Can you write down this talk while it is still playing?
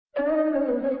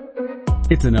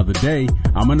It's another day.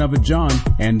 I'm another John,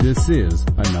 and this is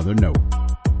Another Note.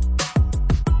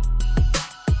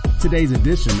 Today's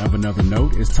edition of Another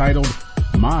Note is titled,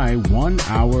 My 1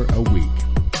 Hour a Week.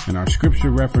 And our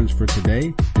scripture reference for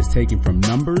today is taken from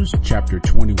Numbers chapter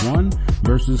 21,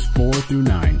 verses 4 through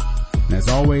 9. And as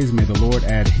always, may the Lord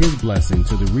add His blessing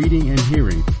to the reading and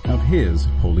hearing of His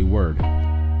holy word.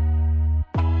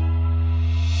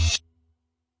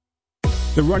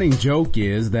 The running joke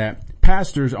is that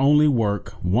pastors only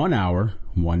work 1 hour,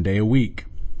 1 day a week.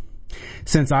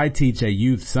 Since I teach a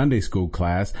youth Sunday school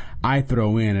class, I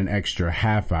throw in an extra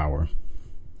half hour.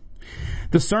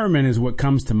 The sermon is what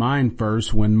comes to mind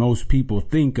first when most people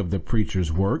think of the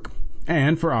preacher's work,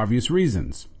 and for obvious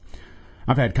reasons.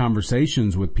 I've had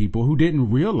conversations with people who didn't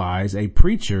realize a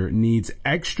preacher needs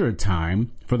extra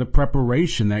time for the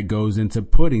preparation that goes into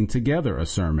putting together a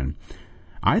sermon.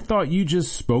 I thought you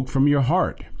just spoke from your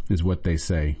heart, is what they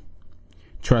say.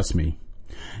 Trust me,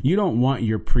 you don't want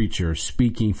your preacher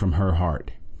speaking from her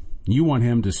heart. You want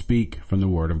him to speak from the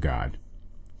Word of God.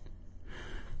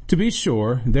 To be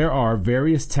sure, there are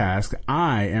various tasks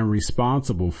I am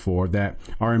responsible for that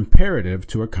are imperative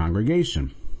to a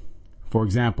congregation. For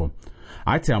example,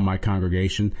 I tell my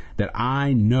congregation that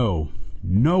I know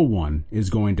no one is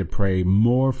going to pray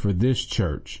more for this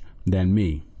church than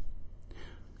me.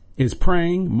 Is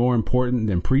praying more important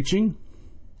than preaching?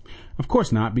 Of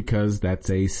course not, because that's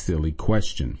a silly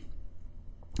question.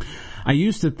 I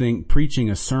used to think preaching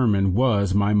a sermon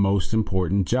was my most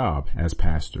important job as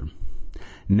pastor.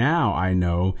 Now I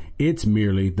know it's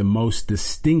merely the most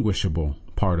distinguishable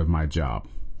part of my job.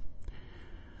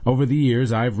 Over the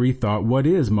years, I've rethought what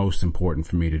is most important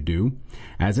for me to do.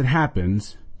 As it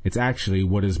happens, it's actually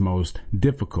what is most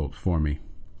difficult for me.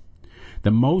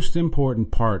 The most important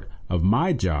part of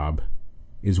my job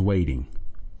is waiting.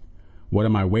 What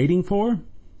am I waiting for?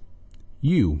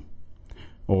 You,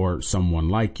 or someone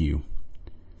like you.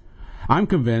 I'm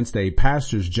convinced a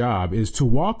pastor's job is to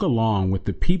walk along with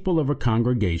the people of a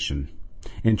congregation,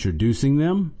 introducing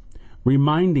them,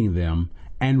 reminding them,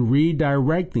 and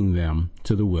redirecting them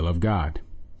to the will of God.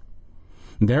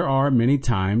 There are many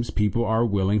times people are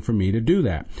willing for me to do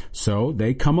that, so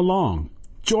they come along,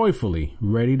 joyfully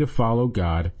ready to follow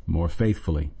God more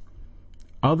faithfully.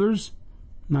 Others,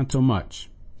 not so much.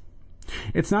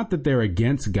 It's not that they're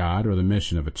against God or the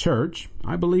mission of a church.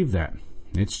 I believe that.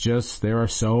 It's just there are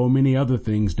so many other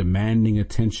things demanding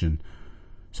attention.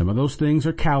 Some of those things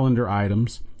are calendar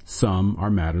items. Some are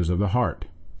matters of the heart.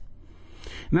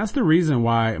 And that's the reason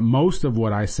why most of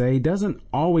what I say doesn't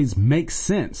always make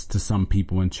sense to some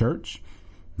people in church.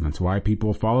 That's why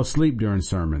people fall asleep during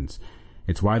sermons.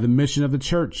 It's why the mission of the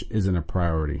church isn't a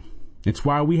priority. It's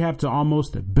why we have to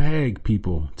almost beg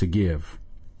people to give.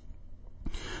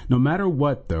 No matter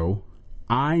what, though,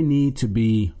 I need to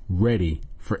be ready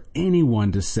for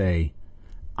anyone to say,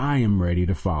 I am ready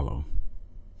to follow.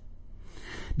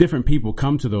 Different people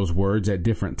come to those words at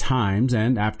different times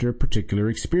and after particular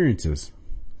experiences.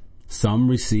 Some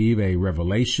receive a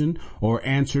revelation or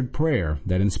answered prayer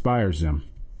that inspires them.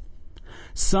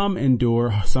 Some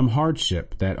endure some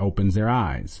hardship that opens their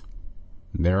eyes.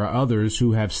 There are others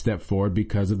who have stepped forward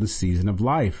because of the season of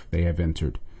life they have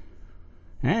entered.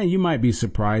 And you might be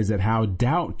surprised at how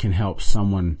doubt can help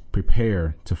someone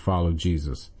prepare to follow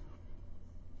Jesus.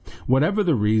 Whatever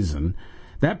the reason,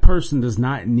 that person does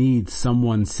not need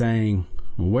someone saying,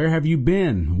 where have you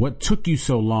been? What took you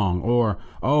so long? Or,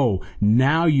 oh,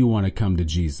 now you want to come to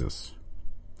Jesus.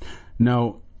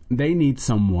 No, they need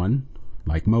someone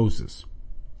like Moses.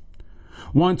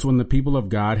 Once when the people of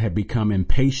God had become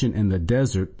impatient in the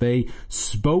desert, they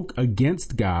spoke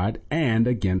against God and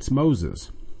against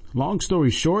Moses. Long story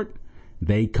short,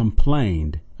 they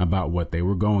complained about what they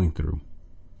were going through.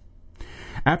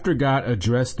 After God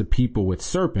addressed the people with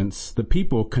serpents, the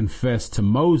people confessed to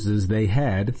Moses they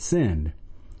had sinned.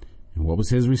 And what was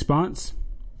his response?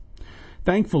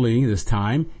 Thankfully, this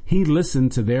time, he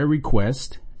listened to their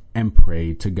request and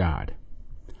prayed to God.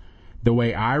 The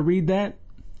way I read that,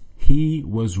 he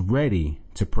was ready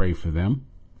to pray for them.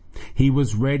 He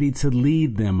was ready to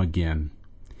lead them again.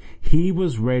 He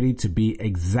was ready to be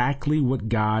exactly what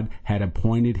God had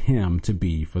appointed him to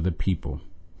be for the people.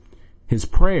 His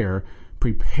prayer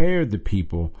prepared the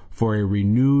people for a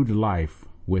renewed life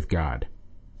with God.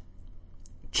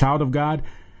 Child of God,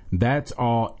 that's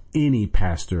all any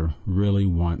pastor really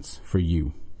wants for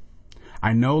you.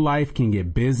 I know life can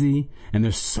get busy and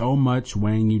there's so much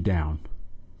weighing you down.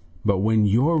 But when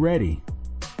you're ready,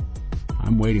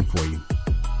 I'm waiting for you.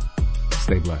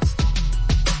 Stay blessed.